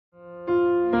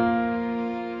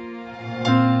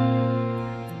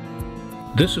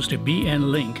This is the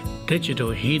BN-LINK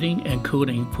Digital Heating and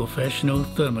Cooling Professional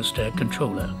Thermostat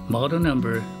Controller, model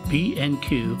number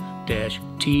BNQ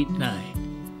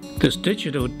T9. This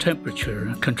digital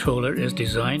temperature controller is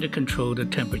designed to control the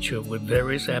temperature with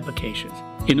various applications.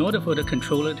 In order for the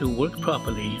controller to work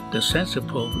properly, the sensor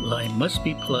probe line must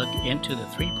be plugged into the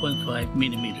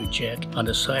 3.5mm jack on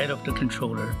the side of the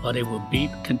controller, or it will beep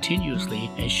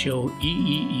continuously and show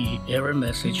EEE error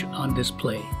message on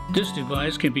display. This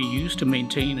device can be used to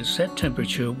maintain a set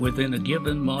temperature within a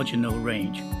given marginal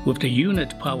range. With the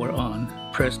unit power on,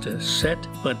 press the Set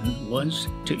button once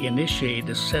to initiate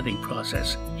the setting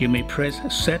process. You may press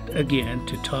Set again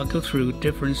to toggle through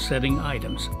different setting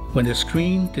items. When the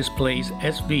screen displays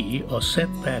SV or set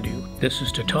value, this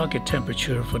is the target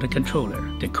temperature for the controller.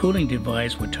 The cooling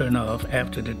device will turn off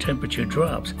after the temperature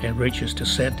drops and reaches the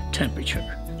set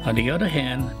temperature. On the other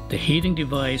hand, the heating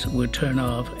device will turn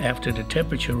off after the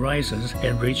temperature rises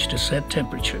and reach the set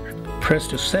temperature. Press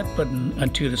the Set button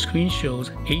until the screen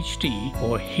shows HD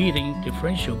or heating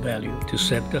differential value to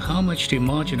set how much the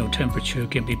marginal temperature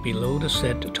can be below the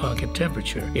set target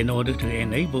temperature in order to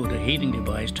enable the heating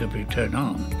device to be turned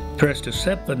on. Press the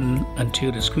Set button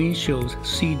until the screen shows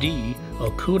CD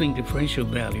or cooling differential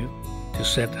value to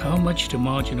set how much the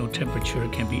marginal temperature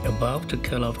can be above the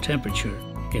cutoff temperature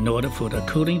in order for the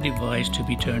cooling device to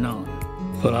be turned on.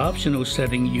 For the optional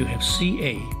setting, you have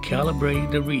CA, calibrate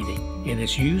the reading. It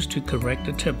is used to correct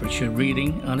the temperature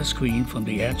reading on the screen from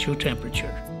the actual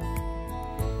temperature.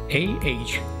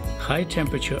 AH, high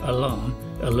temperature alarm,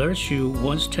 alerts you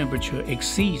once temperature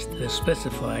exceeds the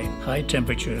specified high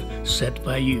temperature set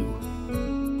by you.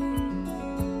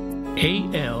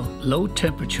 AL, low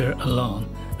temperature alarm,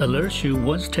 alerts you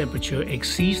once temperature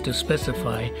exceeds the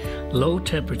specified low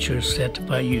temperature set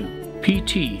by you.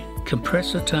 PT,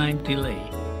 compressor time delay,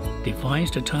 defines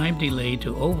the time delay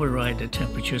to override the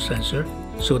temperature sensor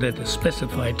so that the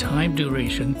specified time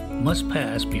duration must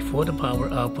pass before the power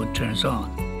output turns on.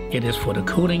 It is for the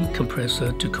cooling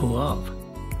compressor to cool off.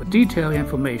 For detailed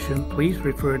information, please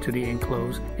refer to the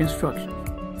enclosed instructions.